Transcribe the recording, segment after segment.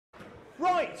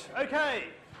Right, okay,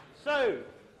 so,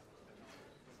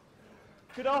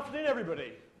 good afternoon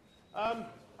everybody.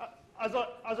 As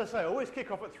I say, I always kick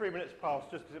off at 3 minutes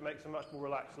past just because it makes a much more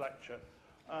relaxed lecture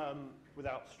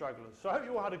without stragglers. So I hope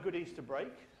you all had a good Easter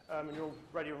break and you're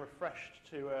ready and refreshed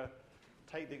to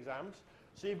take the exams.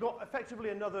 So you've got effectively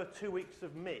another 2 weeks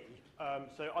of me.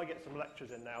 So I get some lectures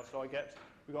in now. So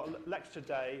we've got a lecture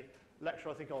today, lecture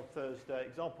I think on Thursday,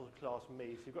 examples of class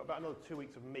me. So you've got about another 2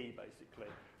 weeks of me basically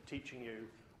teaching you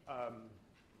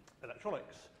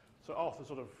electronics. So Arthur's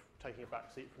sort of taking a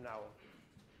back seat from now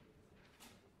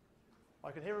on.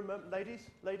 I can hear ladies.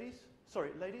 Sorry,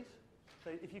 ladies.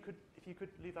 If you could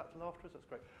leave that till afterwards, that's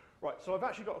great. Right. So I've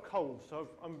actually got a cold. So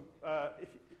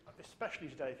especially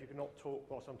today, if you cannot talk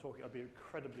whilst I'm talking, I'd be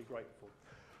incredibly grateful.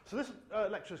 So this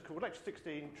lecture is called Lecture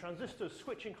 16: Transistors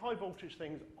Switching High Voltage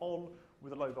Things On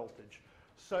with a Low Voltage.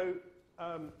 So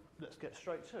let's get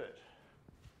straight to it.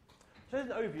 So here's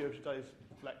an overview of today's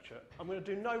lecture. I'm going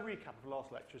to do no recap of the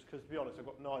last lectures because, to be honest, I've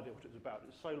got no idea what it was about.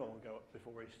 It's so long ago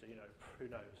before Easter,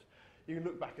 who knows. You can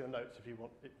look back in the notes if you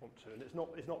want to, and it's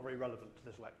not very relevant to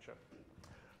this lecture.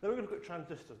 Then we're going to look at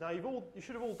transistors. Now, you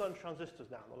should have all done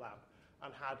transistors now in the lab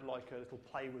and had like a little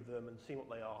play with them and seen what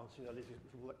they are, and seen these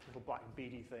little black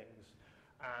beady things,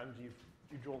 and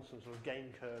you've drawn some sort of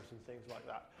gain curves and things like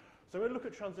that. So we're going to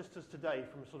look at transistors today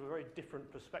from a sort of very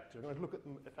different perspective. We're going to look at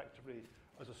them effectively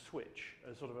as a switch,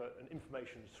 as sort of an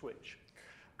information switch.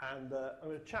 And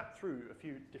I'm going to chat through a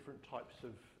few different types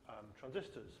of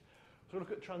transistors. So we'll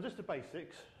look at transistor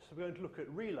basics. So we're going to look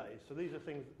at relays. So these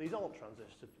aren't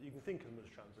transistors. You can think of them as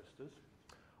transistors.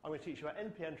 I'm going to teach you about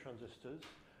NPN transistors,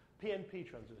 PNP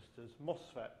transistors,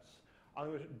 MOSFETs. I'm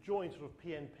going to join sort of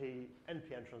PNP,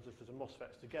 NPN transistors and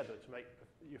MOSFETs together to make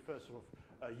your first sort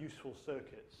of useful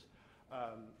circuits,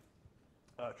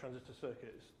 transistor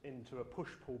circuits, into a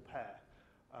push-pull pair.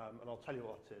 And I'll tell you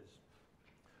what it is.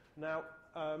 Now,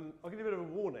 I'll give you a bit of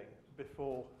a warning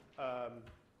before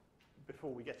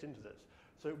we get into this.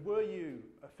 So were you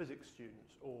a physics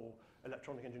student or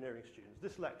electronic engineering students,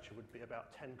 this lecture would be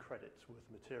about 10 credits worth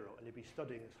of material, and you'd be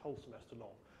studying this whole semester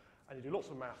long. And you do lots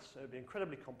of maths, and it would be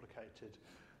incredibly complicated.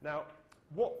 Now,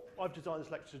 what I've designed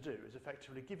this lecture to do is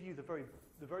effectively give you the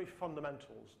very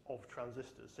fundamentals of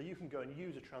transistors. So you can go and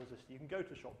use a transistor. You can go to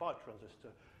the shop, buy a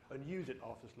transistor, and use it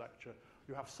after this lecture.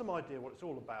 You have some idea what it's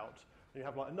all about, and you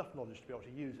have like enough knowledge to be able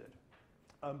to use it.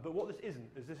 But what this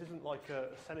isn't like a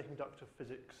semiconductor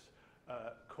physics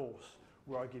course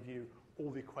where I give you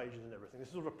all the equations and everything. This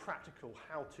is sort of a practical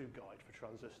how-to guide for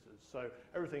transistors. So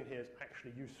everything here is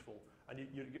actually useful, and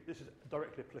this is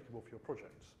directly applicable for your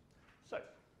projects.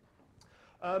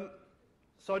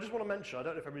 So I just want to mention, I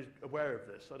don't know if everybody's aware of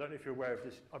this. I don't know if you're aware of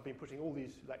this. I've been putting all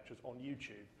these lectures on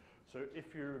YouTube. So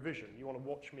if you're a revision, you want to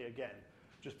watch me again,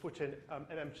 just put in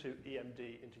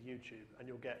MM2EMD into YouTube, and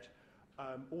you'll get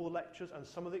all the lectures and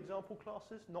some of the example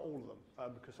classes, not all of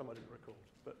them, because some I didn't record.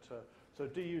 But so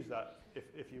do use that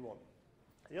if you want.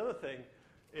 The other thing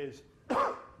is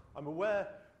I'm aware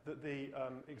that the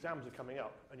exams are coming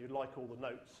up, and you'd like all the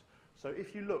notes. So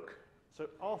if you look, so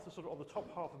Arthur sort of on the top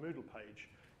half of the Moodle page,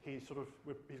 he's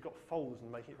got folders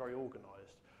and making it very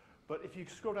organised. But if you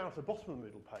scroll down to the bottom of the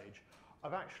Moodle page,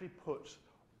 I've actually put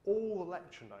all the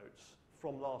lecture notes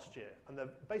from last year, and they're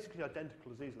basically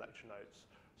identical as these lecture notes.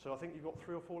 So I think you've got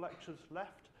 3 or 4 lectures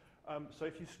left. So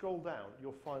if you scroll down,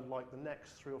 you'll find like the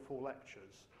next 3 or 4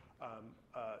 lectures,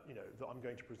 that I'm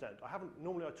going to present.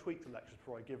 Normally I tweak the lectures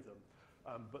before I give them,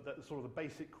 but that's sort of the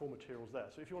basic core materials there.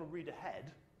 So if you want to read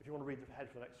ahead, for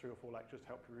the next 3 or 4 lectures to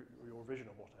help your revision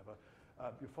or whatever,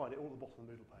 you'll find it all at the bottom of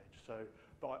the Moodle page. So,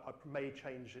 but I may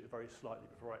change it very slightly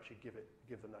before I actually give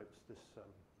the notes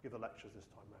give the lectures this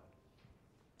time round.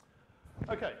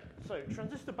 Okay, so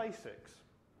transistor basics.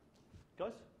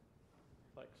 Guys?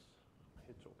 Thanks. I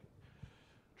hear talking.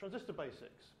 Transistor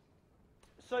basics.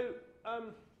 So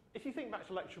if you think back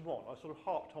to lecture 1, I sort of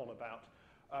harped on about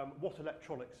what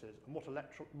electronics is and what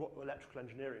electrical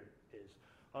engineering is.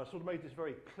 I sort of made this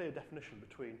very clear definition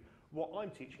between what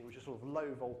I'm teaching, which is sort of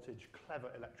low voltage,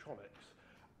 clever electronics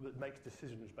that makes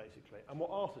decisions basically, and what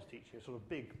Arthur's teaching is sort of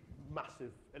big, massive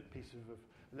pieces of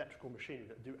electrical machinery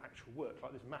that do actual work,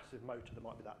 like this massive motor that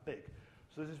might be that big.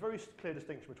 So there's this very clear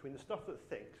distinction between the stuff that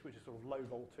thinks, which is sort of low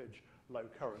voltage, low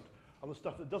current, and the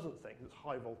stuff that doesn't think, that's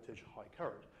high voltage, high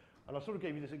current. And I sort of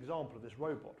gave you this example of this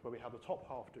robot where we have the top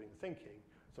half doing the thinking,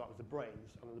 so that was the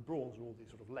brains, and then the brawns are all these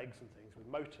sort of legs and things with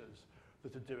motors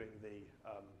that are doing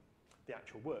the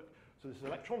actual work. So this is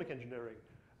electronic engineering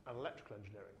and electrical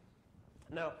engineering.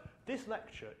 Now, this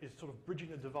lecture is sort of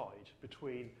bridging a divide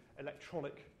between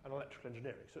electronic and electrical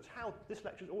engineering. So this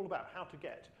lecture is all about how to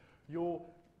get your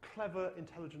clever,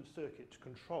 intelligent circuit to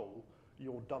control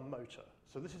your dumb motor.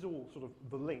 So this is all sort of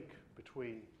the link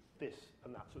between this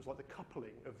and that. So it's like the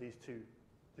coupling of these two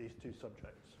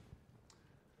subjects.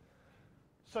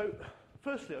 So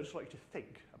firstly, I'd just like you to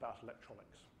think about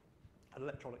electronics and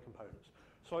electronic components.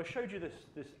 So I showed you this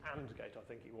AND gate, I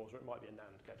think it was, or it might be a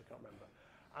NAND gate, I can't remember.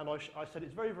 And I said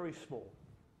it's very, very small.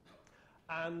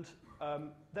 And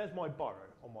there's my biro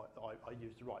that I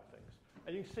use to write things.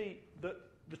 And you can see that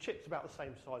the chip's about the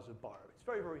same size as a biro. It's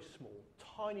very, very small,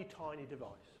 tiny, tiny device.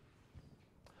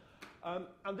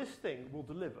 And this thing will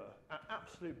deliver, at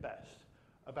absolute best,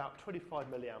 about 25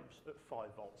 milliamps at 5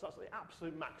 volts. That's the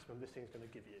absolute maximum this thing's going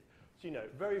to give you. So, you know,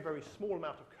 very, very small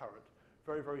amount of current,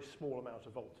 very, very small amount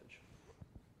of voltage.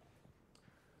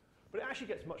 But it actually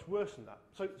gets much worse than that.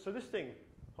 So this thing,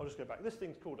 I'll just go back. This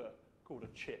thing's called a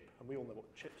chip, and we all know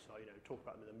what chips are. You know, talk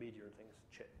about them in the media and things.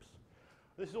 Chips.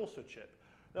 This is also a chip.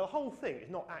 Now, the whole thing is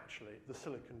not actually the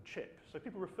silicon chip. So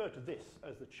people refer to this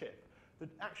as the chip. The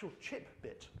actual chip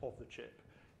bit of the chip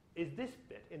is this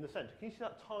bit in the centre. Can you see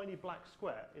that tiny black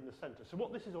square in the centre? So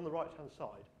what this is on the right-hand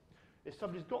side is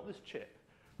somebody's got this chip,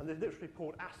 and they've literally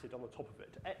poured acid on the top of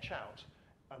it to etch out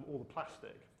all the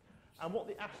plastic. And what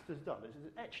the acid has done is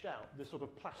it's etched out this sort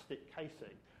of plastic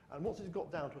casing. And once it's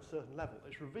got down to a certain level,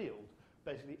 it's revealed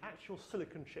basically the actual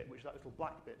silicon chip, which is that little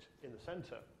black bit in the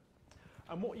centre.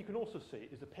 And what you can also see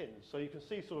is the pins. So you can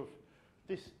see sort of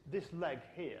this leg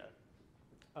here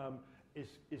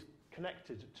is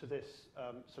connected to this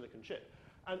silicon chip.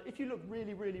 And if you look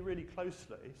really, really, really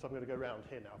closely, so I'm going to go around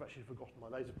here now. I've actually forgotten my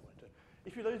laser pointer.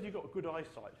 If those of you who've got good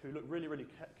eyesight who look really, really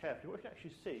carefully, what you can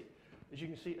actually see is you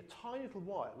can see a tiny little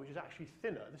wire, which is actually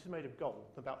thinner. This is made of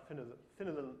gold, about thinner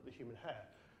than the human hair,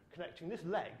 connecting this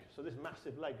leg, so this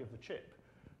massive leg of the chip,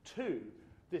 to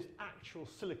this actual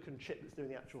silicon chip that's doing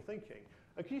the actual thinking.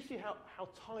 And can you see how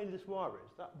tiny this wire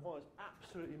is? That wire is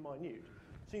absolutely minute.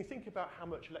 So you think about how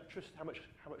much electricity, how much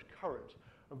current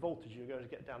and voltage you're going to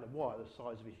get down a wire the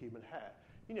size of a human hair.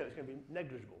 You know it's going to be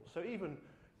negligible. So even,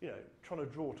 you know, trying to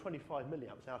draw 25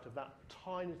 milliamps out of that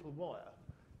tiny little wire,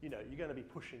 you know, you're going to be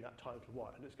pushing that tiny little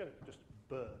wire, and it's going to just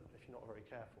burn if you're not very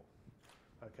careful.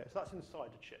 Okay, so that's inside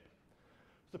a chip.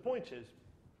 So the point is,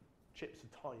 chips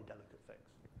are tiny, delicate things.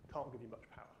 Can't give you much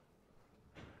power.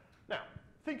 Now,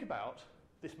 think about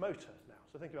this motor now.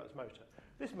 So think about this motor.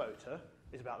 This motor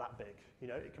is about that big. You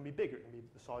know, it can be bigger. It can be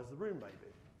the size of the room, maybe.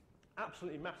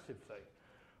 Absolutely massive thing.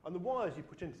 And the wires you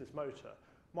put into this motor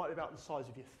might be about the size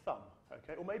of your thumb,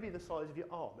 okay? Or maybe the size of your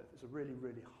arm if it's a really,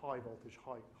 really high voltage,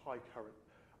 high current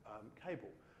cable.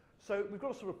 So we've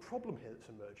got a sort of problem here that's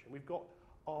emerging. We've got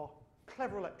our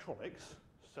clever electronics,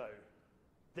 so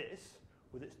this,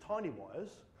 with its tiny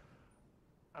wires,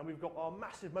 and we've got our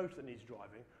massive motor that needs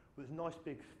driving with nice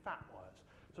big fat wires.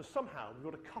 So somehow we've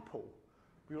got to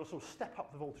we've got to sort of step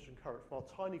up the voltage and current from our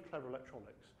tiny clever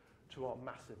electronics to our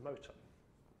massive motor.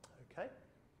 Okay?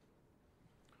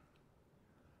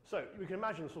 So we can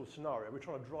imagine the sort of scenario. We're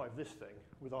trying to drive this thing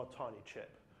with our tiny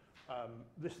chip.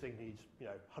 This thing needs, you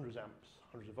know, hundreds of amps,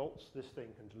 hundreds of volts. This thing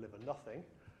can deliver nothing.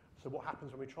 So what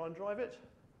happens when we try and drive it?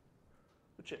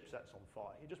 The chip sets on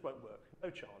fire. It just won't work. No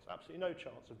chance, absolutely no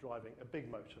chance of driving a big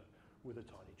motor with a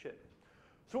tiny chip.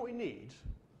 So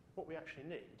what we actually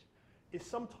need, is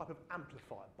some type of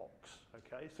amplifier box.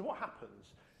 Okay. So what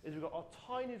happens is we've got our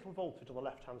tiny little voltage on the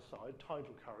left-hand side, tiny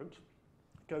little current,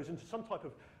 goes into some type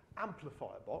of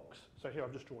amplifier box. So here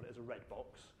I've just drawn it as a red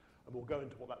box, and we'll go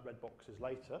into what that red box is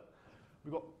later.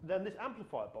 Then this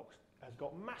amplifier box has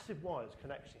got massive wires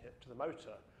connecting it to the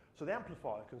motor. So the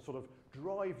amplifier can sort of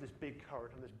drive this big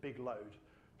current and this big load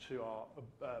to our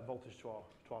voltage to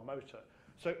our motor.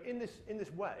 So in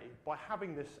this way, by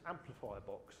having this amplifier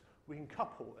box, we can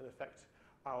couple, in effect,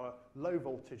 our low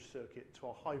voltage circuit to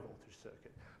our high voltage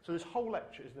circuit. So this whole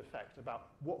lecture is, in effect, about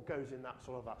what goes in that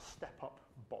sort of that step-up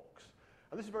box.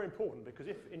 And this is very important because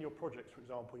if in your projects, for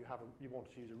example, you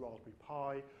want to use a Raspberry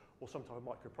Pi or some type of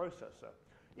microprocessor,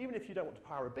 even if you don't want to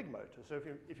power a big motor, so if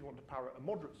you want to power a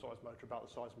moderate-sized motor about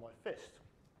the size of my fist,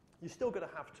 you're still going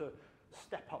to have to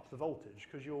step up the voltage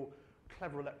because your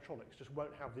clever electronics just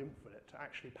won't have the oomph in it to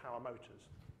actually power motors.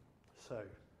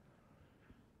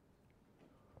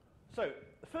 So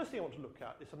the first thing I want to look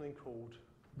at is something called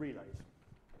relays.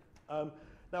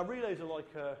 Now relays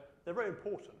are they're very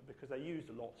important because they're used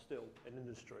a lot still in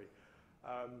industry.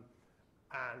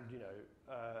 And you know,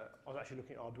 I was actually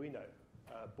looking at Arduino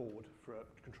board for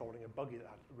controlling a buggy that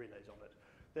had relays on it.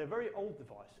 They're very old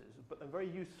devices, but they're very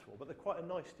useful, but they're quite a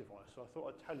nice device, so I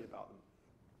thought I'd tell you about them.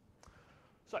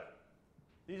 So,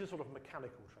 these are sort of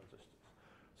mechanical transistors.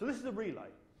 So this is a relay.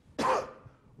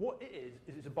 What it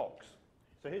is it's a box.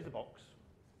 So here's the box.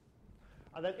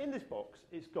 And then in this box,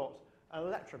 it's got an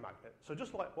electromagnet. So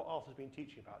just like what Arthur's been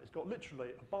teaching about, it's got literally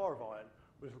a bar of iron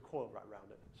with a coil wrapped around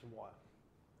it, some wire.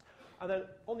 And then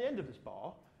on the end of this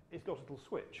bar, it's got a little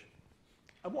switch.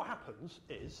 And what happens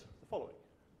is the following.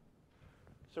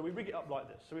 So we rig it up like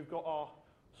this. So we've got our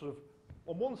sort of,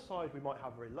 on one side we might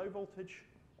have very low voltage,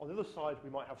 on the other side we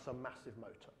might have some massive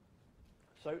motor.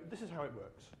 So this is how it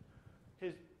works.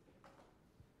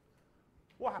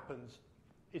 What happens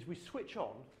is we switch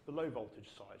on the low voltage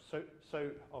side.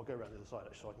 So I'll go around the other side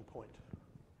actually so I can point.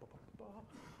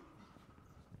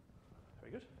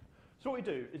 Very good. So what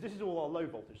we do is this is all our low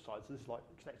voltage side. So this is like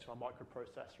connected to our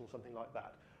microprocessor or something like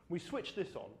that. We switch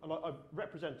this on, and I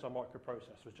represent our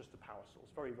microprocessor as just a power source,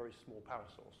 very, very small power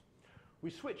source.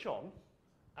 We switch on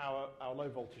our low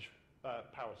voltage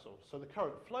power source. So the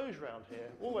current flows around here,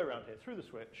 all the way around here, through the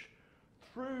switch,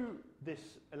 through this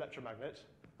electromagnet,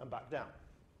 and back down.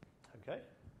 Okay?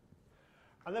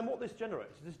 And then what this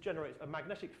generates is this generates a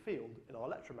magnetic field in our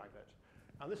electromagnet.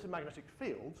 And this magnetic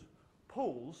field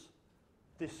pulls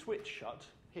this switch shut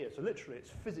here. So literally,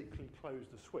 it's physically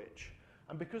closed the switch.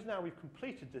 And because now we've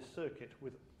completed this circuit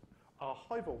with our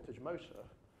high voltage motor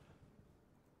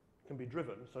can be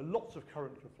driven, so lots of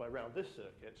current can flow around this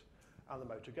circuit, and the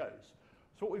motor goes.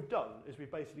 So what we've done is we've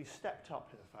basically stepped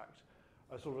up, in effect,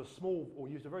 a sort of a small, or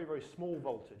used a very, very small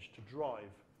voltage to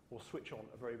drive or switch on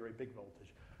a very, very big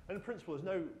voltage. And in principle, there's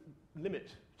no limit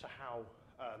to how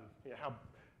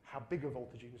big a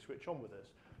voltage you can switch on with this.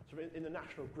 So in the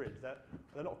national grid,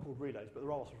 they're not called relays, but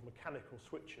there are sort of mechanical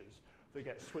switches that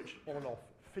get switched on and off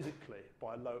physically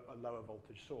by a lower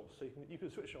voltage source. So you can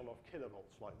switch on and off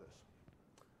kilovolts like this.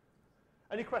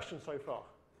 Any questions so far?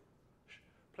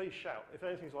 Please shout. If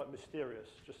anything's like mysterious,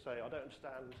 just say, I don't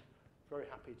understand. Very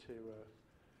happy to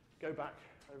go back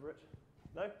over it.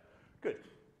 No? Good.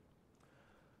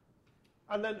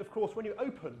 And then, of course, when you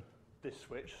open this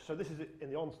switch, so this is it in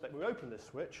the on state, we open this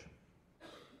switch,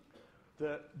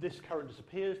 this current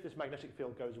disappears, this magnetic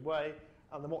field goes away,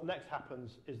 and then what next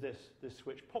happens is this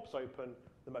switch pops open,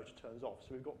 the motor turns off.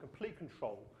 So we've got complete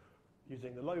control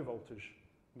using the low voltage,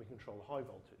 and we control the high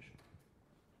voltage.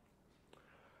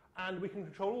 And we can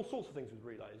control all sorts of things with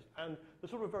relays. And they're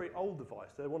sort of a very old device.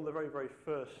 They're one of the very, very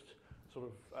first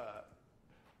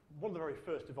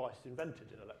devices invented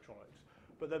in electronics.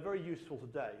 But they're very useful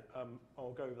today.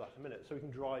 I'll go over that in a minute. So we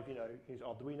can drive, use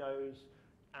Arduinos,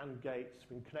 AND gates.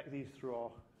 We can connect these through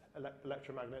our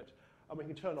electromagnet. And we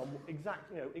can turn on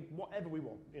whatever we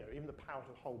want. Even the power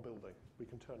to the whole building, we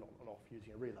can turn on and off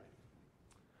using a relay.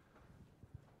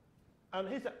 And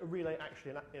here's a relay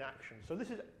actually in action. So this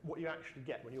is what you actually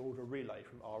get when you order a relay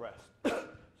from RS.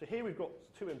 So here we've got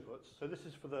two inputs. So this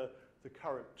is for the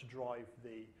current to drive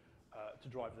the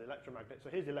electromagnet. So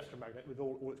here's the electromagnet with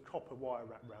all its copper wire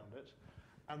wrapped around it.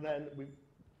 And then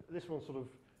this one sort of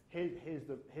here's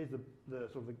the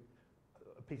sort of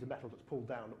a piece of metal that's pulled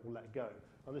down or let go.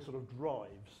 And this sort of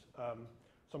drives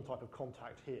some type of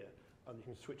contact here, and you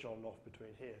can switch on and off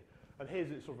between here. And here's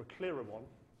sort of a clearer one.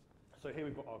 So here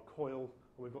we've got our coil,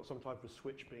 and we've got some type of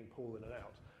switch being pulled in and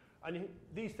out. And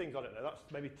these things, I don't know, that's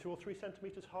maybe 2 or 3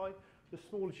 centimetres high. The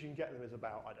smallest you can get them is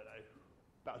about, I don't know,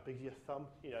 about as big as your thumb.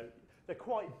 They're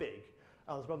quite big,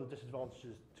 and there's other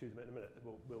disadvantages to them in a minute that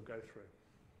we'll go through.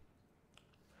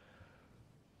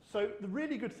 So the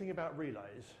really good thing about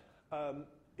relays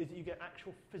is that you get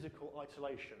actual physical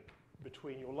isolation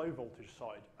between your low voltage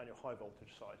side and your high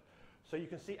voltage side. So you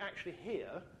can see actually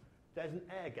here, there's an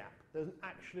air gap. There's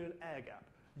actually an air gap.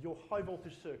 Your high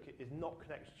voltage circuit is not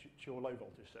connected to your low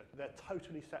voltage circuit. They're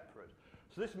totally separate.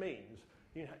 So this means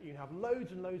you have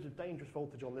loads and loads of dangerous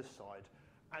voltage on this side,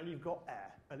 and you've got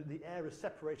air. And the air is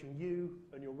separating you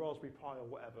and your Raspberry Pi or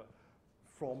whatever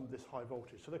from this high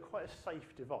voltage. So they're quite a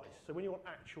safe device. So when you want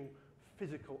actual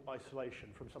physical isolation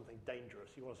from something dangerous,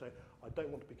 you want to say, I don't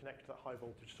want to be connected to that high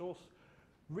voltage source.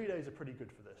 Relays are pretty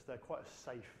good for this. They're quite a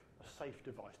safe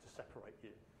device to separate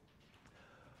you.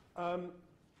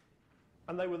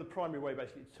 And they were the primary way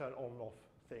basically to turn on and off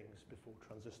things before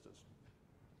transistors.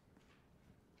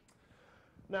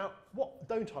 Now, what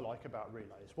don't I like about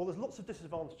relays? Well, there's lots of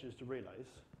disadvantages to relays,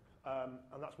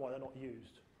 and that's why they're not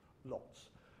used lots.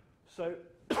 So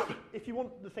if you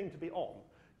want the thing to be on,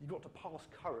 you've got to pass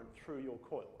current through your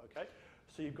coil, okay?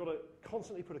 So you've got to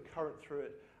constantly put a current through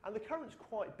it, and the current's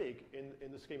quite big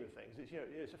in the scheme of things.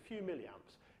 It's a few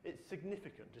milliamps. It's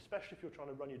significant, especially if you're trying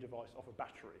to run your device off a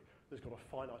battery that's got a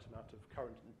finite amount of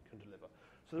current it can deliver.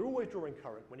 So they're always drawing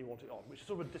current when you want it on, which is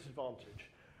sort of a disadvantage.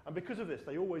 And because of this,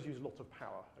 they always use lots of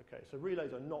power. Okay, so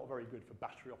relays are not very good for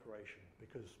battery operation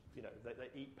because they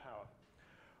eat power.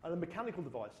 And the mechanical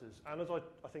devices, and as I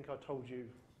think I told you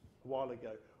a while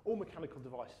ago, all mechanical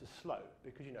devices are slow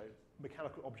because, you know,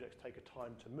 mechanical objects take a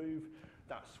time to move.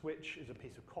 That switch is a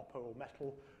piece of copper or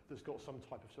metal that's got some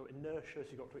type of sort of inertia, so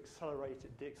you've got to accelerate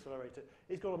it, deaccelerate it.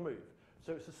 It's got to move.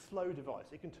 So it's a slow device.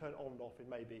 It can turn on and off in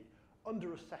maybe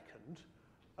under a second,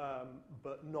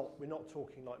 but we're not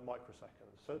talking like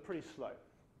microseconds. So they're pretty slow.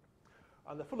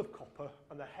 And they're full of copper,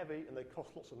 and they're heavy, and they cost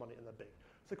lots of money, and they're big.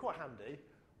 So they're quite handy,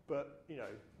 but, you know,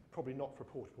 probably not for a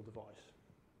portable device.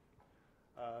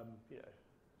 You know.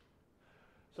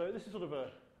 So this is sort of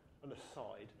an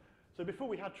aside. So before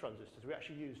we had transistors, we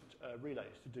actually used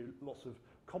relays to do lots of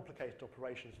complicated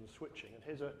operations and switching. And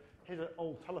here's an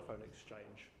old telephone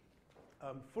exchange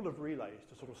full of relays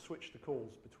to sort of switch the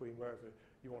calls between wherever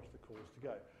you wanted the calls to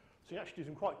go. So you actually do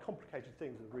some quite complicated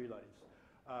things with relays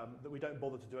that we don't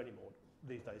bother to do anymore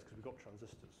these days because we've got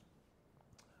transistors.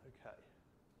 Okay.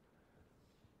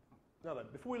 Now then,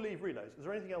 before we leave relays, is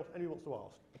there anything else anyone wants to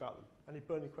ask about them? Any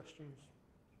burning questions?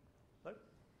 No?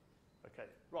 Okay,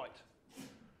 right.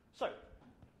 So,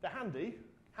 they're handy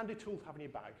tools to have in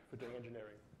your bag for doing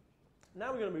engineering.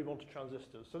 Now we're going to move on to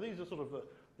transistors. So these are sort of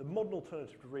the modern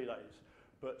alternative to relays,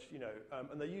 but, you know,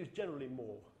 and they're used generally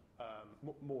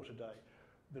more today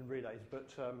than relays, but,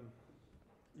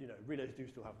 you know, relays do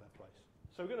still have their place.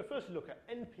 So we're going to firstly look at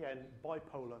NPN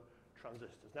bipolar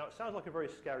transistors. Now, it sounds like a very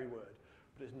scary word,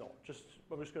 but it's not.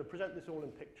 I'm just going to present this all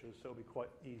in pictures, so it'll be quite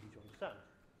easy to understand.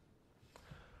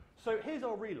 So here's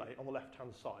our relay on the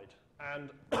left-hand side, and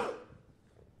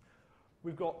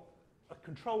we've got a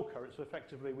control current. So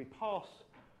effectively, we pass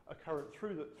a current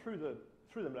through the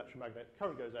electromagnet.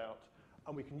 Current goes out,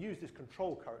 and we can use this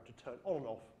control current to turn on and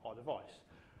off our device.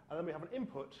 And then we have an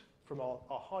input from our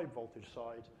high voltage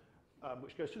side,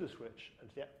 which goes to the switch, and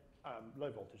to the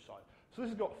low voltage side. So this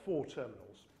has got 4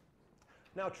 terminals.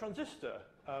 Now, a transistor,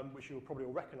 which you'll probably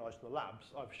all recognise from the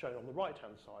labs, I've shown on the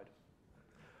right-hand side.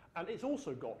 And it's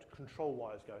also got control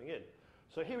wires going in.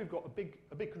 So here we've got a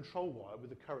big control wire with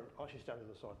the current actually standing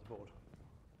on the side of the board.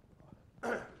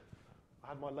 I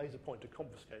had my laser pointer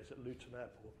confiscated at Luton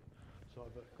Airport, so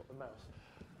I've got the mouse.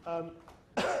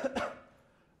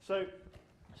 So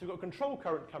we've got control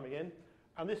current coming in,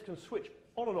 and this can switch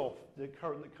on and off the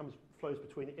current that flows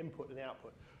between the input and the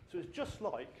output. So it's just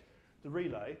like the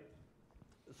relay.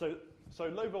 So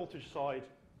low voltage side,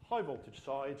 high voltage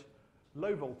side,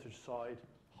 low voltage side,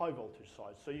 high voltage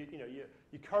side. So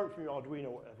your current from your Arduino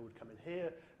or whatever would come in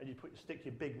here, and you stick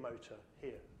your big motor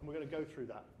here. And we're going to go through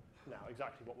that now,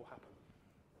 exactly what will happen.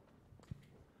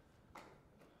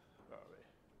 Where are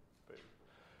we? Boom.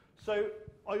 So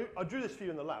I drew this for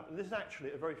you in the lab, and this is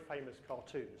actually a very famous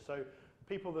cartoon. So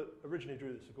people that originally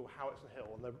drew this are called Howitz and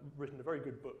Hill, and they've written a very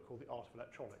good book called The Art of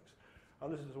Electronics.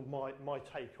 And this is my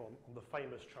take on the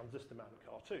famous Transistor Man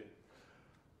cartoon.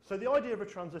 So the idea of a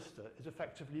transistor is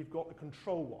effectively you've got a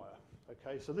control wire.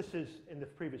 Okay, so this is, in the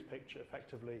previous picture,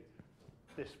 effectively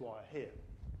this wire here.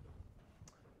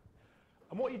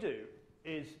 And what you do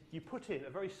is you put in a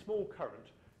very small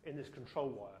current in this control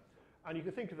wire. And you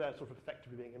can think of that sort of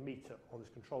effectively being a meter on this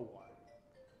control wire.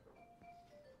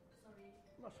 Sorry.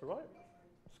 That's all right.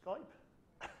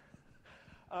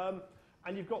 Skype.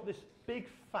 And you've got this big,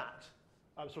 fat,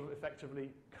 sort of effectively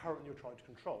current you're trying to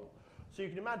control. So you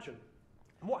can imagine,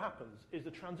 what happens is the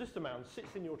transistor man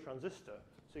sits in your transistor,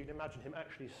 so you can imagine him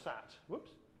actually sat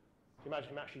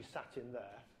in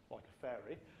there, like a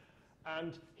fairy,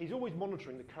 and he's always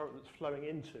monitoring the current that's flowing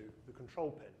into the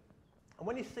control pin. And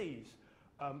when he sees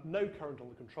no current on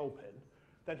the control pin,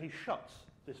 then he shuts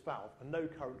this valve, and no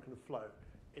current can flow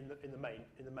in the main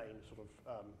sort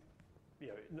of,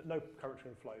 no current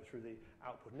can flow through the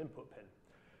output and input pin.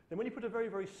 Then when you put a very,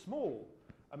 very small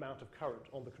amount of current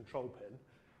on the control pin,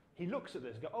 he looks at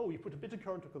this and goes, oh, you put a bit of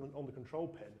current on the control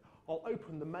pin, I'll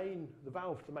open the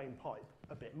valve to the main pipe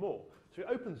a bit more. So he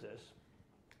opens this,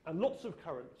 and lots of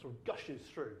current sort of gushes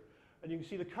through. And you can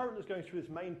see the current that's going through this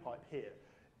main pipe here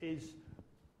is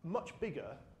much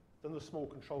bigger than the small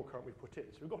control current we put in.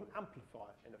 So we've got an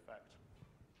amplifier in effect.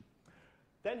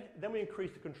 Then we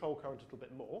increase the control current a little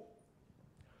bit more.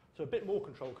 So a bit more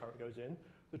control current goes in.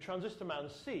 The transistor man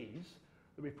sees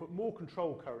that we've put more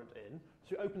control current in,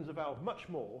 so he opens the valve much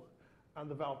more, and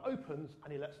the valve opens,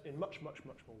 and he lets in much, much,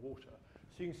 much more water.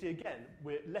 So you can see again,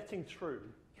 we're letting through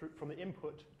from the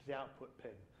input to the output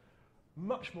pin,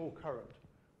 much more current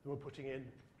than we're putting in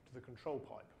to the control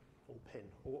pipe, or pin,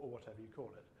 or whatever you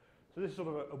call it. So this is sort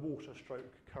of a water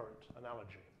stroke current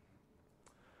analogy.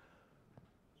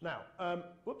 Now,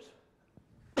 whoops.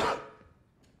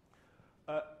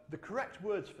 The correct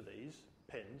words for these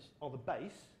pins are the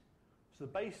base. So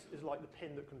the base is like the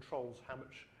pin that controls how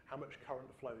much current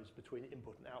flows between the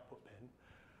input and output pin.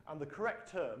 And the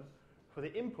correct term for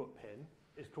the input pin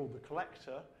is called the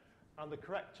collector, and the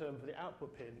correct term for the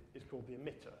output pin is called the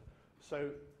emitter. So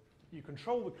you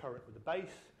control the current with the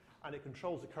base, and it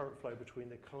controls the current flow between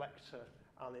the collector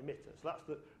and the emitter. So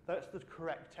that's the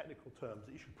correct technical terms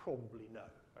that you should probably know.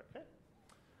 Okay?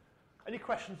 Any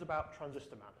questions about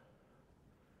Transistor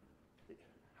Man?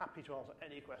 Happy to answer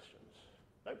any questions.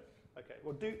 Nope? Okay.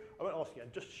 Well, I won't ask again.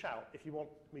 Just shout if you want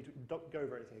me to go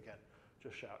over anything again.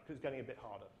 Just shout, because it's getting a bit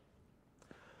harder.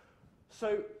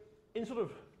 So, in sort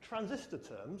of transistor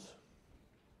terms,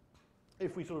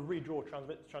 if we sort of redraw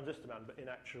Transistor Man, but in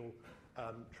actual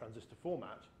transistor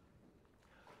format,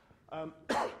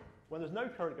 when there's no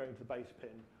current going to the base pin,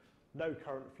 no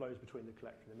current flows between the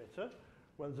collector and emitter.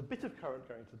 When there's a bit of current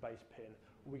going to the base pin,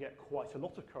 we get quite a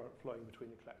lot of current flowing between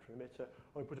the collector and emitter.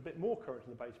 When we put a bit more current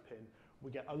in the base pin, we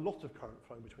get a lot of current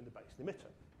flowing between the base and the emitter.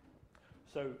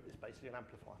 So it's basically an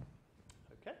amplifier.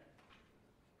 Okay?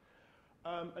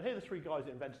 And here are the three guys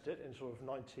that invented it in sort of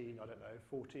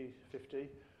 40, 50.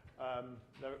 And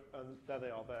there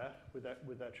they are there with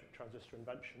their transistor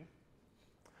invention.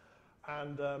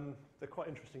 And they're quite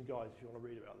interesting guys if you want to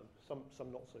read about them.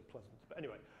 Some not so pleasant. But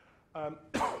anyway,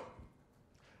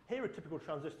 here are typical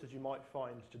transistors you might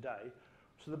find today.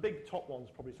 So the big top one's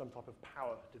probably some type of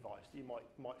power device that you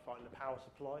might find in a power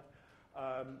supply.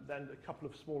 Then a couple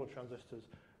of smaller transistors.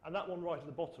 And that one right at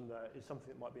the bottom there is something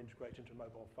that might be integrated into a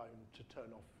mobile phone to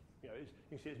turn off. You know, you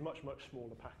can see it's a much, much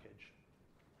smaller package.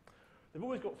 They've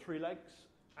always got three legs,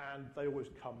 and they always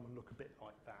come and look a bit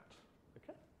like that.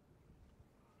 Okay?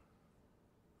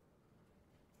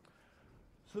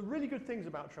 So the really good things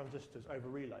about transistors over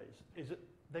relays is that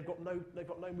they've got no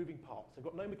moving parts. They've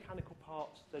got no mechanical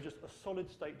parts. They're just a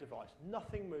solid state device.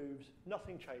 Nothing moves,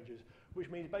 nothing changes, which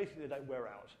means basically they don't wear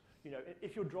out. You know,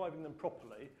 if you're driving them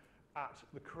properly at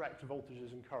the correct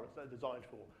voltages and currents they're designed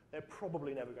for, they're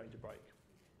probably never going to break.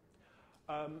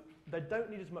 They don't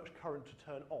need as much current to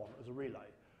turn on as a relay,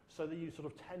 so they use sort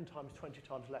of 10 times, 20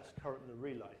 times less current than a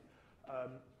relay.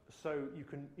 So you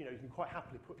can quite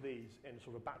happily put these in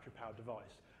sort of a battery-powered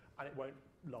device, and it won't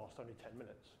last only 10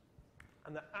 minutes.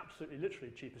 And they're absolutely,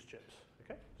 literally cheap as chips.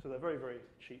 Okay, so they're very, very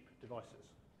cheap devices.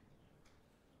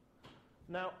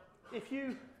 Now, if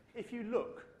you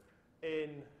look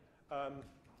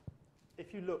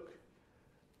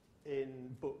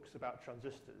in books about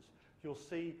transistors, you'll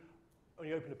see when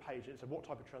you open a page it says what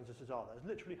type of transistors are there.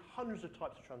 There's literally hundreds of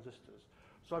types of transistors.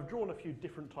 So I've drawn a few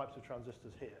different types of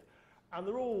transistors here, and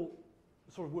they're all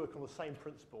sort of work on the same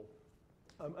principle.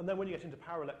 And then when you get into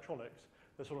power electronics,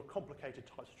 there's sort of complicated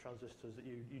types of transistors that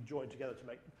you join together to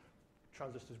make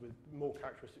transistors with more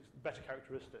characteristics, better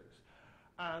characteristics.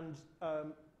 And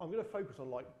I'm going to focus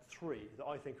on like three that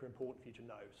I think are important for you to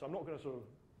know. So I'm not going to sort of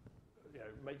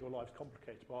make your lives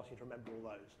complicated by asking you to remember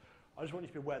all those. I just want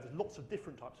you to be aware there's lots of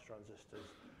different types of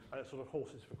transistors, and it's sort of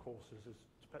horses for courses.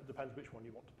 It depends which one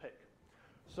you want to pick.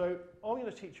 So I'm going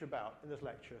to teach you about, in this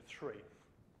lecture, three.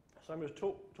 So I'm going to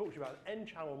talk to you about an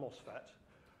N-channel MOSFET.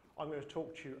 I'm going to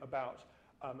talk to you about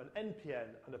an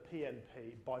NPN and a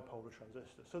PNP bipolar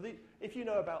transistor. So if you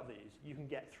know about these, you can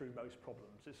get through most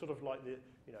problems. It's sort of like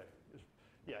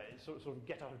it's sort of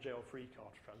get out of jail free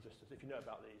card for transistors if you know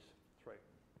about these three.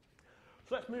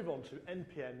 So let's move on to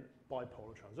NPN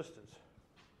bipolar transistors.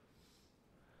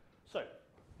 So,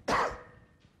 do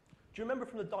you remember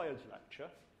from the diodes lecture?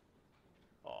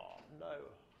 Oh no.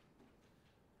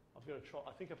 I'm going to try.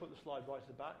 I think I put the slide right at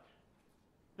the back.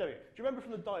 There we go. Do you remember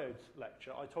from the diodes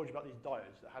lecture, I told you about these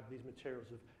diodes that had these materials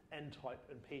of N-type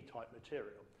and P-type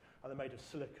material, and they're made of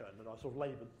silicon, and I sort of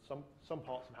labelled some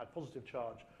parts of them had positive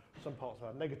charge, some parts of them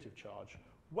had negative charge.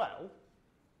 Well,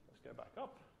 let's go back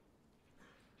up.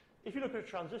 If you look at a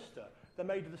transistor, they're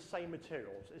made of the same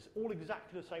materials. It's all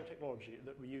exactly the same technology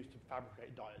that we use to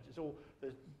fabricate diodes.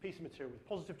 There's a piece of material with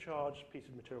positive charge, a piece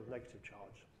of material with negative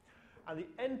charge. And the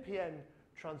NPN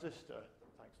transistor,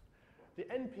 the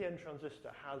NPN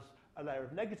transistor has a layer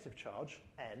of negative charge,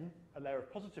 N, a layer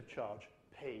of positive charge,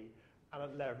 P, and a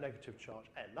layer of negative charge,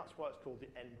 N. That's why it's called the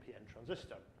NPN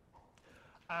transistor.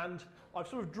 And I've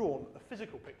sort of drawn a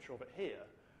physical picture of it here,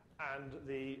 and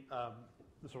the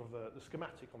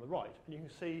schematic on the right. And you can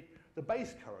see the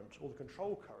base current, or the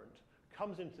control current,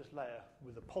 comes into this layer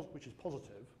with which is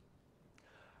positive,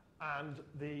 and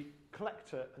the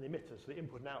collector and the emitter, so the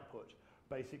input and output,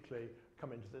 basically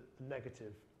come into the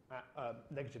negative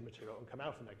material and come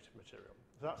out of negative material.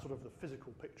 So that's sort of the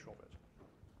physical picture of it.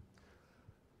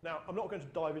 Now, I'm not going to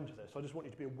dive into this. I just want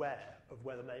you to be aware of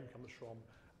where the name comes from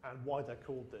and why they're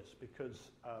called this, because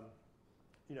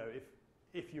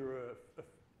if you're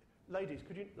ladies,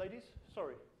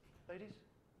 sorry, ladies,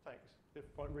 thanks. I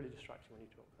find it really distracting when you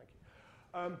talk. Thank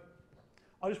you.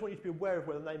 I just want you to be aware of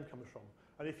where the name comes from.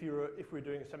 And if we're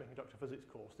doing a semiconductor physics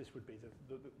course, this would be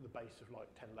the base of like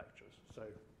 10 lectures. So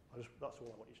that's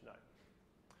all I want you to know.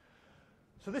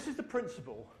 So this is the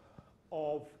principle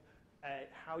of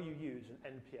how you use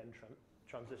an NPN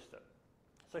transistor.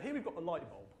 So here we've got a light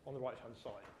bulb on the right-hand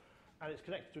side, and it's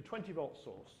connected to a 20-volt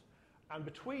source. And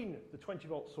between the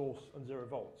 20-volt source and 0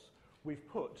 volts, we've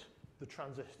put the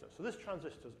transistor. So this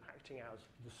transistor is acting as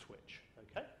the switch.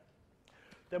 Okay?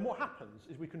 Then what happens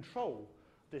is we control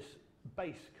this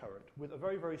base current with a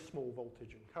very, very small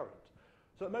voltage and current.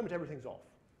 So at the moment, everything's off.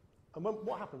 And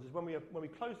what happens is when we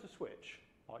close the switch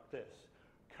like this,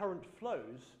 current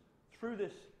flows through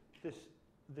this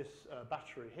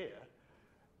battery here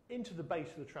into the base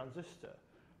of the transistor.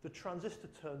 The transistor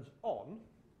turns on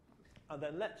and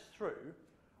then lets through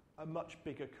a much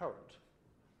bigger current.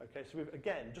 Okay, so we've,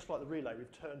 again, just like the relay,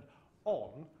 we've turned on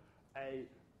a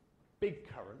big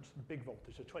current, big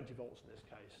voltage, so 20 volts in this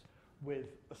case, with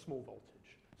a small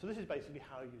voltage. So this is basically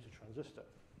how you use a transistor.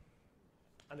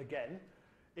 And again,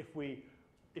 if we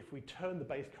turn the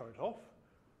base current off,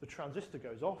 the transistor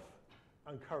goes off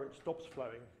and current stops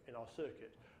flowing in our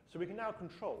circuit. So we can now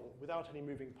control, without any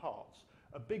moving parts,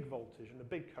 a big voltage and a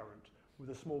big current with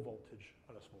a small voltage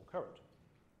and a small current.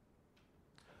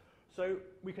 So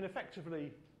we can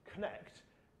effectively connect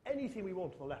anything we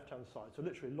want on the left-hand side, so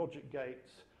literally logic gates,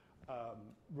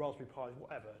 Raspberry Pis,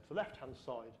 whatever, to the left-hand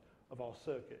side of our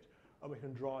circuit, and we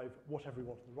can drive whatever we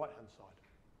want on the right-hand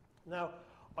side. Now,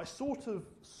 I sort of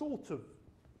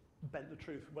bent the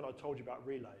truth when I told you about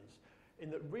relays, in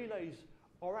that relays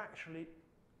are actually,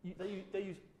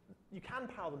 you can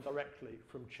power them directly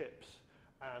from chips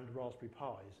and Raspberry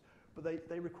Pis, but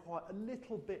they require a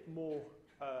little bit more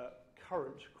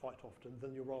current quite often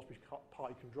than your Raspberry Pi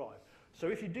can drive. So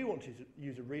if you do want to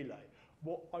use a relay,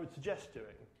 what I would suggest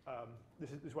doing,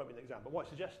 this won't be an example, but what I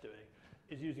suggest doing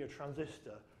is using a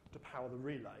transistor to power the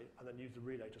relay and then use the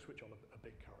relay to switch on a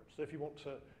big current. So if you want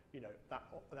to,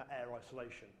 that air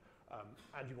isolation,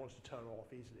 and you want to turn it off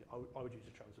easily, I would use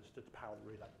a transistor to power the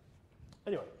relay.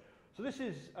 Anyway, so this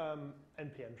is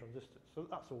NPN transistors, so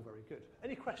that's all very good.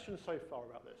 Any questions so far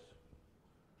about this?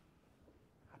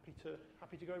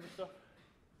 Happy to go over stuff?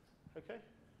 Okay.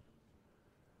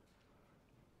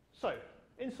 So,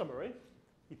 in summary,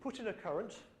 you put in a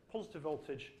current, positive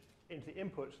voltage, into the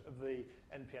input of the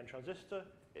NPN transistor,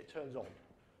 it turns on.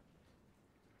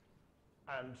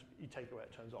 And you take it away,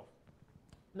 it turns off.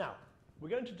 Now, we're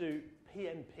going to do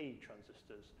PNP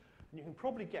transistors. And you can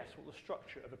probably guess what the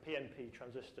structure of a PNP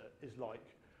transistor is like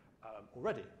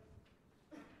already.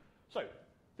 So,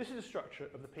 this is the structure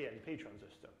of the PNP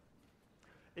transistor.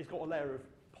 It's got a layer of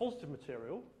positive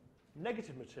material,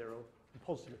 negative material, and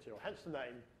positive material, hence the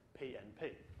name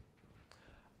PNP.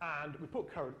 And we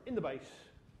put current in the base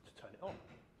to turn it on.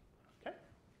 Okay?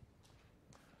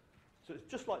 So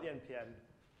it's just like the NPN,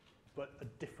 but a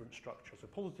different structure. So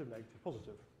positive, negative,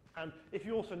 positive. And if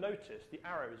you also notice, the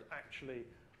arrow is actually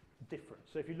different.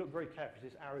 So if you look very carefully,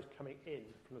 this arrow is coming in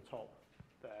from the top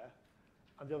there,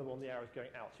 and the other one, the arrow is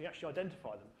going out. So you actually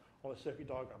identify them on a circuit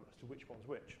diagram as to which one's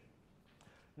which.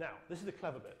 Now, this is the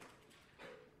clever bit.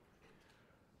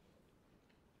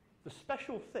 The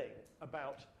special thing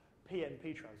about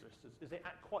PNP transistors is they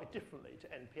act quite differently to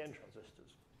NPN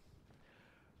transistors.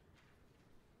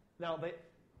 Now,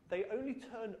 they only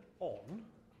turn on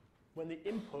when the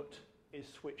input is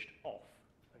switched off,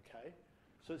 okay?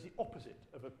 So it's the opposite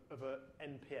of a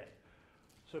NPN.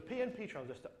 So a PNP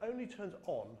transistor only turns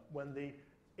on when the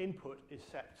input is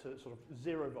set to sort of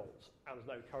 0 volts and there's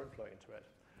no current flowing into it.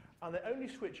 And they only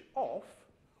switch off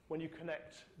when you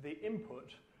connect the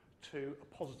input to a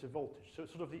positive voltage. So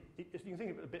it's sort of you can think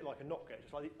of it a bit like a NOT gate.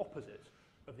 It's like the opposite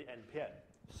of the NPN.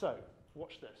 So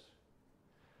watch this.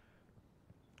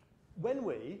 When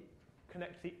we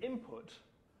connect the input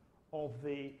of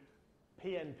the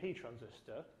PNP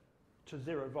transistor to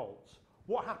 0 volts,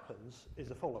 what happens is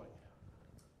the following.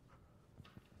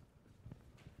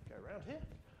 Go around here.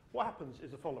 What happens is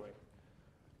the following.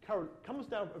 Current comes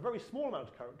down, a very small amount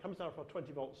of current comes down from a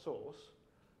 20-volt source,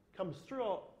 comes through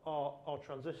our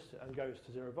transistor and goes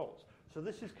to 0 volts. So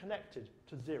this is connected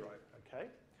to 0, okay?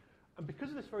 And because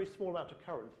of this very small amount of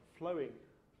current flowing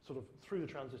sort of through the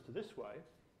transistor this way,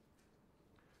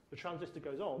 the transistor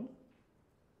goes on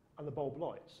and the bulb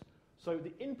lights. So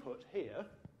the input here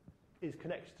is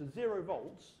connected to 0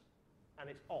 volts and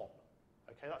it's on.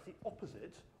 Okay, that's the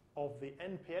opposite of the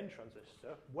NPN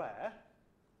transistor where,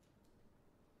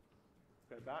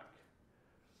 go back,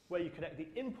 where you connect the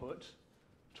input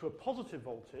to a positive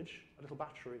voltage, a little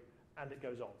battery, and it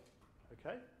goes on.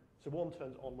 Okay? So one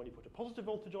turns on when you put a positive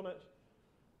voltage on it,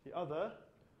 the other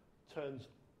turns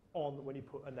on when you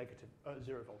put a negative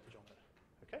 0 voltage on it.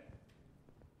 Okay?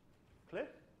 Clear?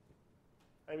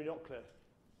 Anybody not clear?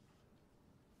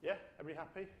 Yeah? Everybody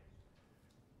happy?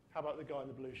 How about the guy in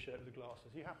the blue shirt with the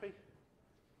glasses? You happy?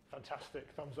 Fantastic.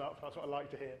 Thumbs up. That's what I like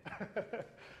to hear.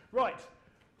 Right.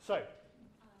 So,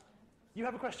 you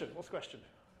have a question. What's the question?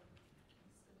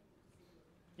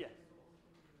 Yeah.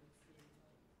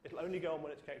 It'll only go on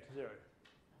when it's connected to 0.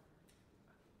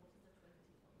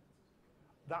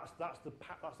 That's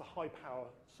the high power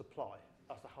supply.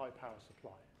 That's the high power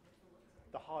supply.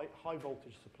 The high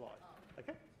voltage supply.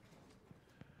 Okay?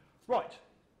 Right.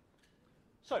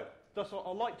 So,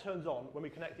 our light turns on when we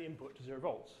connect the input to 0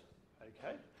 volts.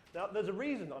 Okay? Now, there's a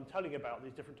reason I'm telling you about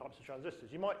these different types of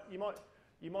transistors. You might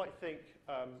think,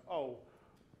 oh,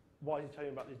 why is he telling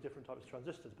you about these different types of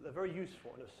transistors? But they're very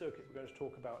useful in a circuit we're going to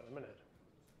talk about in a minute.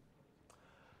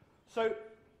 So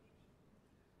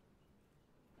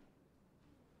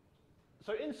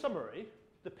in summary,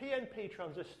 the PNP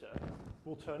transistor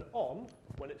will turn on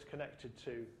when it's connected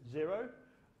to 0,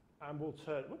 and will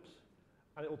turn,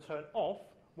 and it will turn off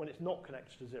when it's not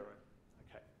connected to 0.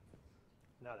 Okay.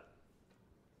 Now then.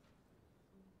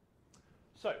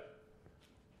 So,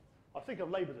 I think I've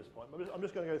laboured this point. I'm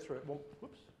just going to go through it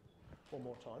one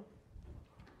more time.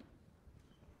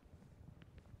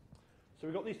 So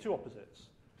we've got these two opposites.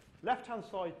 Left-hand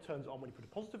side turns on when you put a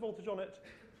positive voltage on it.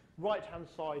 Right-hand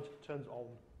side turns on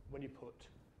when you put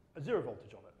a 0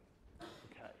 voltage on it.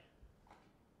 Okay.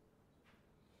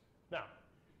 Now,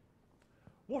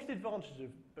 what are the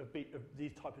advantages of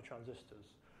these type of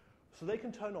transistors? So they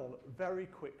can turn on very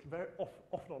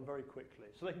often on very quickly.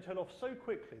 So they can turn off so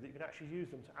quickly that you can actually use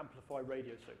them to amplify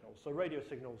radio signals. So radio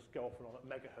signals go off and on at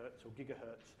megahertz or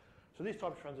gigahertz. So these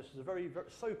type of transistors are very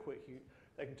so quick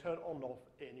they can turn on and off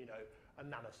in a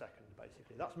nanosecond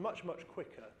basically. That's much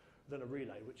quicker than a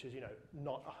relay, which is 10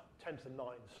 to the 9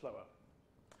 slower.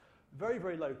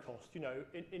 Very low cost.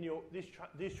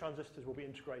 These transistors will be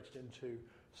integrated into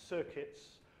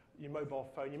circuits. Your mobile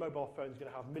phone is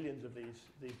going to have millions of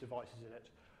these devices in it.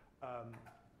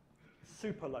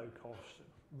 Super low cost,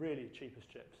 really cheapest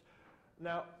chips.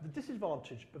 Now, the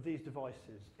disadvantage of these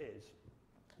devices is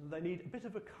they need a bit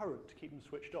of a current to keep them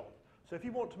switched on. So if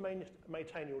you want to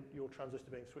maintain your transistor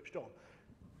being switched on,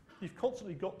 you've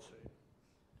constantly got to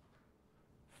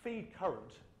feed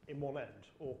current in one end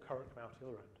or current come out the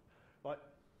other end. Like,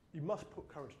 you must put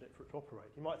current in it for it to operate.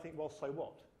 You might think, well, so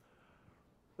what?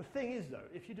 The thing is, though,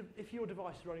 if your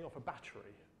device is running off a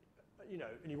battery,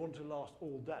 and you want it to last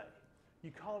all day,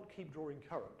 you can't keep drawing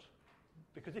current,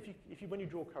 because when you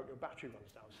draw current, your battery runs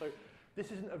down. So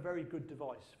this isn't a very good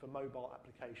device for mobile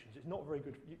applications. It's not very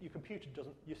good. Your computer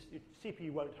doesn't. Your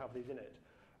CPU won't have these in it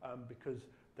because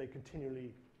they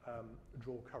continually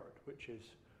draw current, which is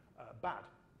bad.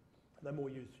 They're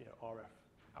more used for RF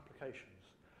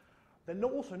applications. They're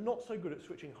also not so good at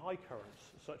switching high currents,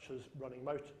 such as running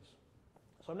motors.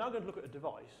 So I'm now going to look at a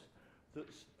device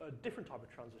that's a different type of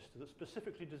transistor that's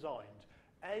specifically designed,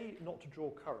 A, not to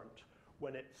draw current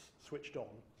when it's switched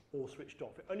on or switched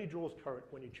off. It only draws current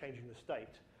when you're changing the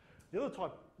state. The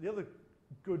other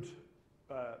good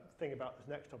thing about this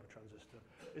next type of transistor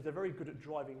is they're very good at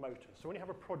driving motors. So when you have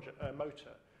a motor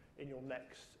in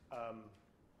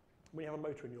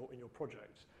your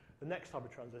project, the next type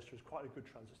of transistor is quite a good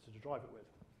transistor to drive it with.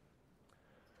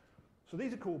 So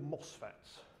these are called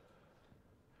MOSFETs.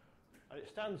 And it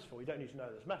stands for, you don't need to know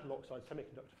this, metal oxide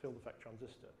semiconductor field effect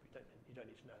transistor. You don't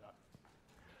need to know that.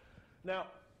 Now,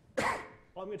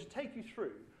 I'm going to take you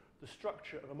through the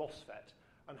structure of a MOSFET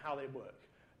and how they work.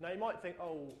 Now, you might think,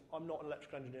 oh, I'm not an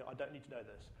electrical engineer, I don't need to know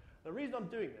this. The reason I'm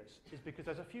doing this is because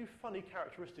there's a few funny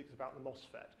characteristics about the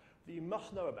MOSFET that you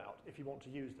must know about if you want to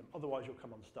use them, otherwise you'll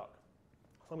come unstuck.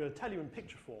 So I'm going to tell you in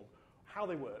picture form how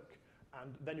they work,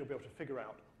 and then you'll be able to figure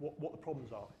out what the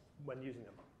problems are when using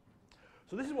them.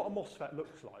 So this is what a MOSFET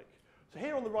looks like. So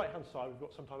here on the right-hand side, we've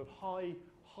got some type of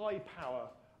high power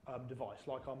device,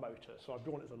 like our motor. So I've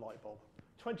drawn it as a light bulb.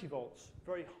 20 volts,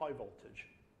 very high voltage.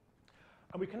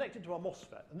 And we connect it to our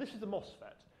MOSFET. And this is the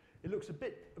MOSFET. It looks a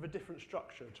bit of a different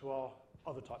structure to our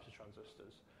other types of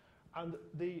transistors. And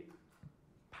the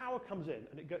power comes in,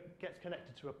 and it gets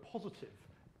connected to a positive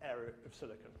area of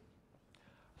silicon.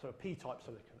 So a P-type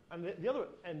silicon. And the other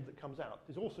end that comes out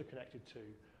is also connected to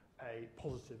a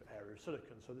positive area of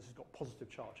silicon, so this has got positive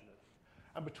charge in it.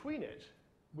 And between it,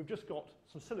 we've just got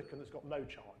some silicon that's got no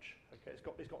charge. Okay, it's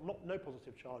got no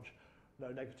positive charge, no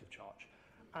negative charge.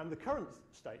 And the current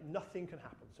state, nothing can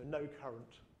happen, so no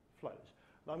current flows.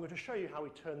 Now I'm going to show you how we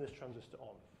turn this transistor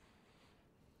on.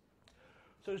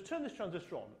 So to turn this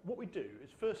transistor on, what we do is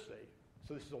firstly,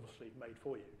 so this is obviously made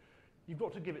for you, you've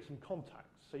got to give it some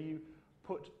contacts. So you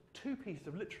put two pieces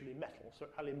of literally metal, so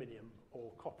aluminium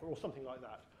or copper or something like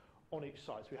that, on each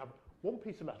side. So we have one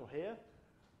piece of metal here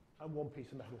and one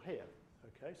piece of metal here.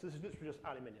 Okay, so this is literally just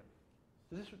aluminium.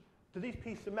 Do these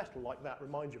pieces of metal like that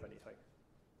remind you of anything?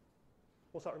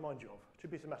 What's that remind you of? Two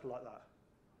pieces of metal like that?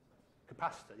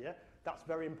 Capacitor, yeah? That's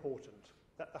very important.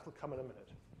 That'll come in a minute.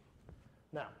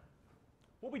 Now,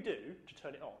 what we do to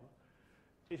turn it on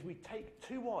is we take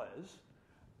two wires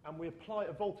and we apply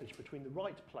a voltage between the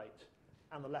right plate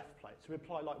and the left plate. So we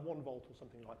apply like 1 volt or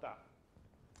something like that.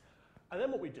 And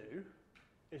then what we do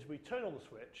is we turn on the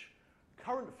switch,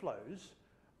 current flows,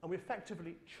 and we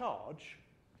effectively charge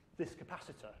this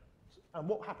capacitor. And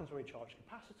what happens when we charge the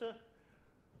capacitor?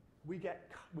 We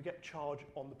get charge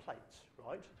on the plates,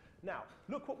 right? Now,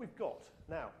 look what we've got.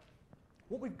 Now,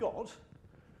 what we've got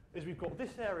is we've got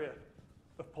this area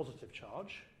of positive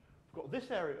charge, we've got this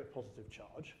area of positive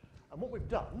charge, and what we've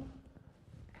done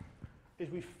is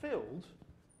we've filled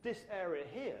this area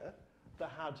here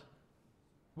that had,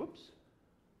 whoops,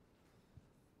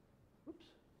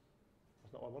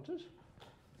 that's not what I wanted.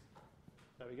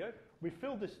 There we go. We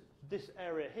filled this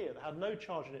area here that had no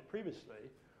charge in it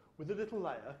previously with a little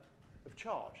layer of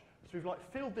charge. So we've like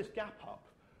filled this gap up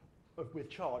with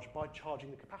charge by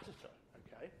charging the capacitor,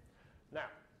 okay? Now,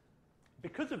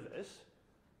 because of this,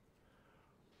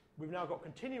 we've now got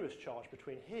continuous charge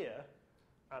between here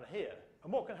and here.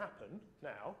 And what can happen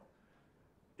now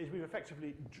is we've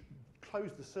effectively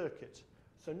closed the circuit.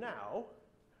 So now,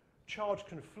 charge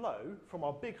can flow from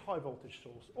our big high voltage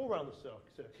source all around the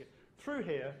circuit, through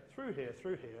here, through here,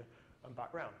 through here, and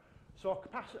back round. So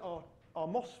our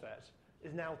MOSFET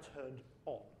is now turned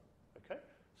on, okay?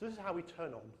 So this is how we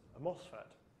turn on a MOSFET.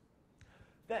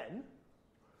 Then,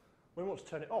 when we want to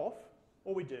turn it off,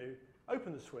 all we do,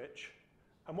 open the switch,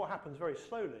 and what happens very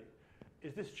slowly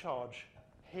is this charge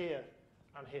here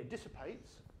and here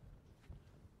dissipates.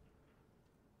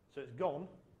 So it's gone,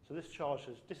 so this charge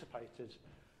has dissipated,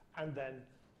 and then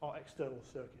our external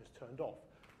circuit is turned off.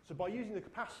 So by using the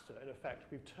capacitor, in effect,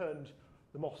 we've turned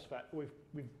the MOSFET, we've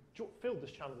filled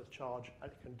this channel with charge,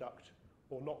 and it conduct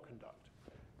or not conduct.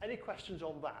 Any questions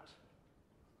on that?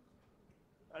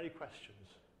 Any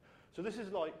questions? So this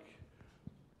is like,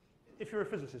 if you're a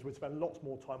physicist, we'd spend lots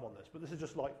more time on this, but this is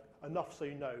just like enough so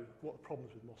you know what the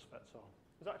problems with MOSFETs are.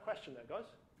 Is that a question there, guys?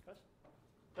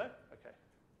 No? Okay.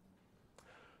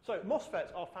 So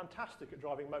MOSFETs are fantastic at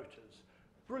driving motors,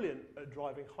 brilliant at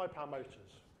driving high-power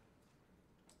motors.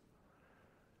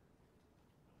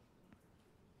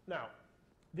 Now,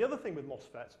 the other thing with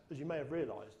MOSFETs, as you may have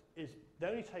realised, is they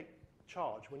only take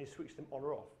charge when you switch them on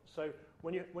or off. So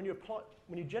when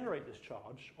you generate this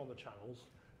charge on the channels,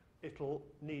 it'll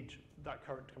need that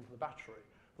current to come from the battery.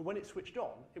 But when it's switched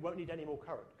on, it won't need any more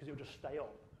current because it will just stay on,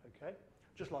 okay?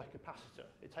 Just like a capacitor.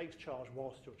 It takes charge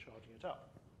whilst you're charging it up.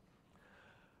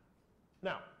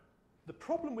 Now, the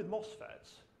problem with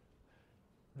MOSFETs,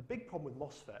 the big problem with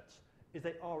MOSFETs is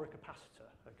they are a capacitor,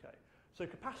 okay? So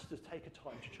capacitors take a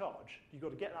time to charge. You've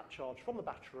got to get that charge from the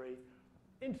battery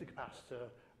into the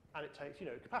capacitor, and it takes,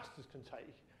 capacitors can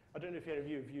take, I don't know if any of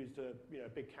you have used a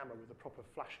big camera with a proper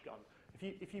flash gun.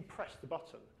 If you press the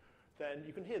button, then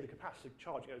you can hear the capacitor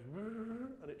charge. It goes,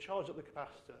 and it charges up the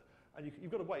capacitor, and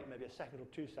you've got to wait maybe a second or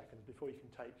 2 seconds before you can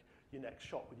take your next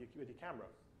shot with your camera.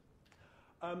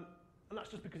 And that's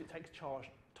just because it takes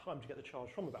time to get the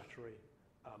charge from the battery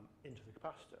into the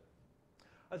capacitor.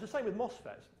 And it's the same with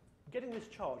MOSFETs. Getting this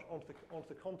charge onto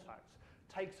the contacts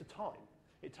takes a time.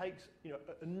 It takes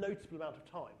a noticeable amount of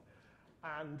time,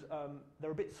 and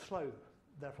they're a bit slow.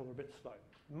 Therefore, they're a bit slow,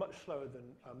 much slower than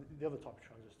the other type of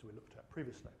transistor we looked at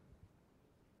previously.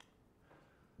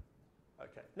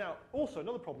 Okay. Now, also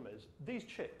another problem is these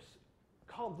chips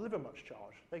can't deliver much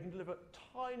charge. They can deliver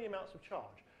tiny amounts of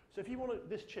charge. So if you want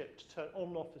this chip to turn on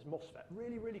and off this MOSFET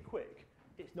really, really quick,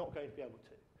 it's not going to be able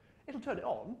to. It'll turn it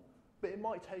on, but it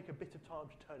might take a bit of time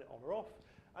to turn it on or off.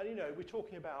 And we're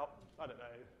talking about, I don't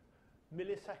know,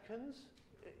 milliseconds.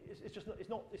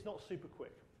 It's not super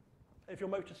quick. If your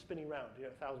motor's spinning round,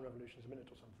 1,000 revolutions a minute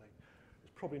or something,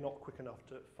 it's probably not quick enough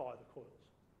to fire the coils.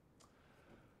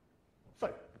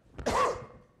 So,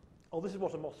 this is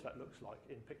what a MOSFET looks like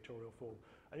in pictorial form.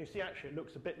 And you see actually it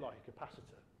looks a bit like a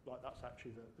capacitor, like that's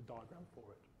actually the diagram for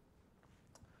it.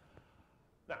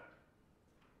 Now,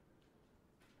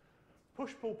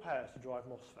 push-pull pairs to drive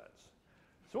MOSFETs.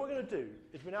 So what we're going to do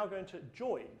is we're now going to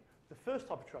join the first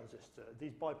type of transistor,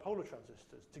 these bipolar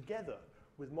transistors, together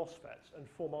with MOSFETs and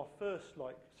form our first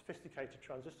sophisticated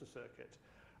transistor circuit.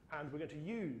 And we're going to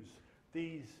use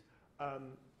these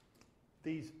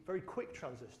very quick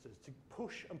transistors to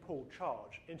push and pull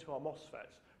charge into our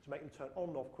MOSFETs to make them turn on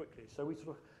and off quickly. So we sort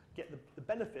of get the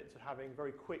benefits of having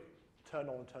very quick turn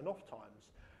on and turn off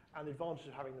times, and the advantage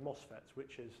of having the MOSFETs,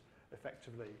 which is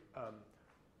effectively,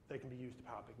 they can be used to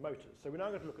power big motors. So we're now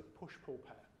going to look at push-pull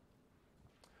pair.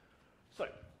 So,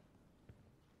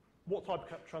 what type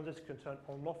of transistor can turn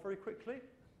on and off very quickly?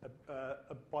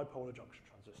 A bipolar junction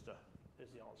transistor is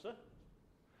the answer.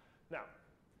 Now,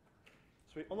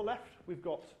 so on the left, we've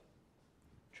got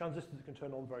transistors that can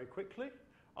turn on very quickly.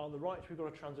 On the right, we've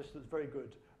got a transistor that's very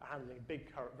good at handling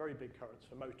very big currents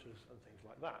for motors and things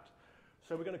like that.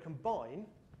 So we're going to combine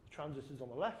the transistors on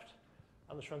the left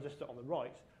and the transistor on the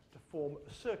right to form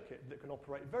a circuit that can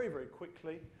operate very, very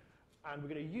quickly. And we're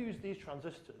going to use these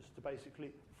transistors to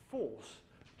basically force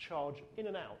charge in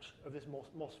and out of this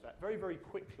MOSFET very, very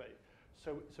quickly,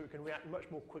 so it can react much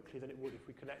more quickly than it would if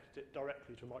we connected it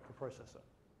directly to a microprocessor.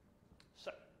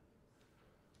 So,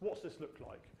 what's this look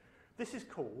like? This is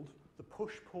called the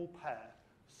push-pull pair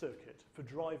circuit for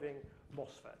driving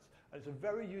MOSFETs. And it's a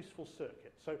very useful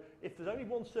circuit. So if there's only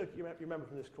one circuit you remember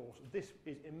from this course, this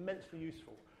is immensely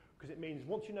useful, because it means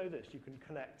once you know this, you can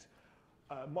connect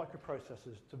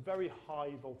microprocessors to very high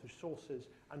voltage sources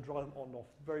and drive them on and off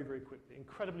very, very quickly.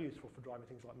 Incredibly useful for driving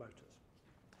things like motors.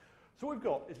 So what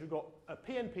we've got a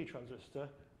PNP transistor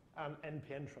and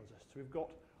NPN transistor. We've got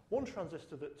one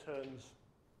transistor that turns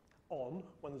on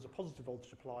when there's a positive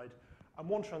voltage applied, and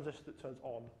one transistor that turns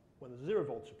on when there's 0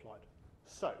 voltage applied.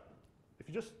 So, if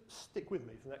you just stick with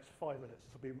me for the next 5 minutes,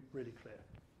 this will be really clear.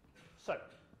 So,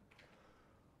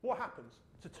 what happens?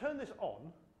 To turn this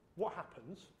on, what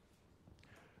happens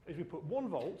is we put 1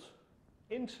 volt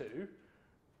into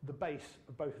the base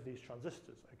of both of these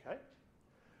transistors, okay?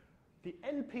 The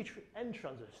NPN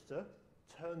transistor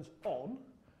turns on,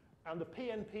 and the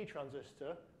PNP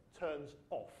transistor turns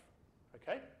off,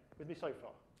 okay? With me so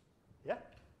far? Yeah?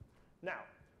 Now,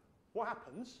 what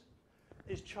happens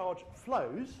is charge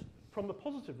flows from the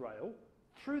positive rail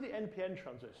through the NPN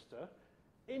transistor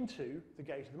into the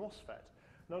gate of the MOSFET.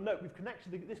 Now note, we've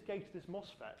connected this gate to this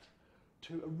MOSFET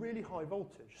to a really high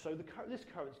voltage, so this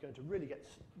current is going to really get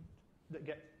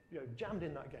jammed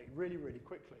in that gate really, really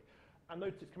quickly. And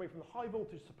notice it's coming from the high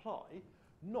voltage supply,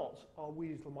 not our wee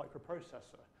little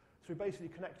microprocessor. So we basically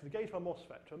connect the gate of our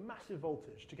MOSFET to a massive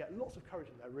voltage to get lots of current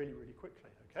in there really, really quickly,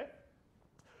 okay?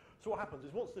 So what happens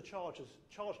is once the charge has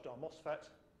charged our MOSFET,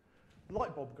 the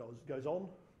light bulb goes on,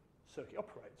 circuit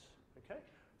operates, okay?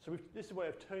 So this is a way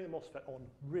of turning the MOSFET on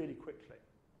really quickly.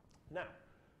 Now,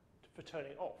 for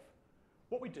turning it off,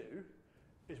 what we do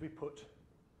is we put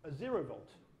a 0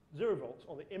 volt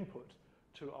on the input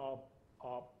to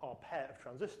our pair of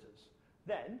transistors.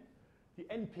 Then the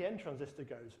NPN transistor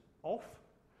goes off,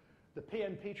 the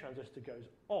PNP transistor goes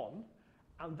on,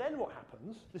 and then what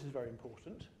happens, this is very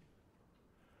important,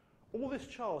 all this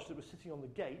charge that was sitting on the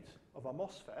gate of our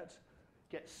MOSFET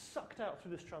gets sucked out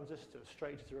through this transistor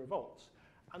straight to 0 volts.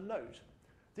 And note,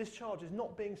 this charge is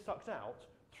not being sucked out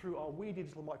through our wee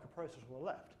little microprocessor on the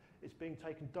left. It's being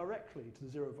taken directly to the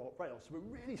 0 volt rail. So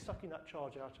we're really sucking that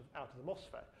charge out of the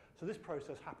MOSFET. So this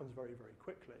process happens very, very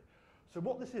quickly. So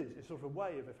what this is sort of a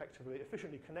way of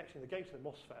efficiently connecting the gate of the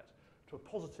MOSFET to a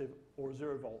positive or a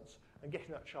 0 volts and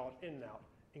getting that charge in and out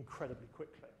incredibly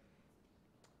quickly.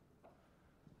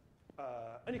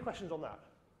 Any questions on that?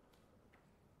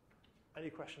 Any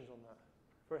questions on that?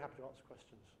 Very happy to answer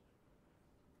questions.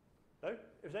 No?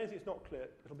 If there's anything that's not clear,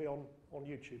 it'll be on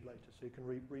YouTube later, so you can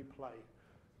replay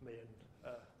me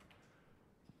and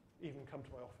even come to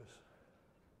my office.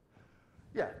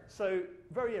 Yeah, so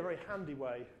very, very handy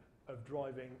way of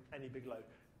driving any big load.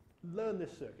 Learn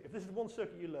this circuit. If this is one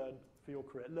circuit you learn for your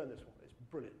career, learn this one. It's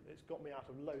brilliant. It's got me out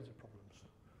of loads of problems.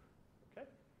 Okay?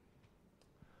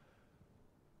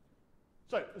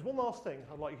 So there's one last thing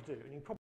I'd like you to do, and you can probably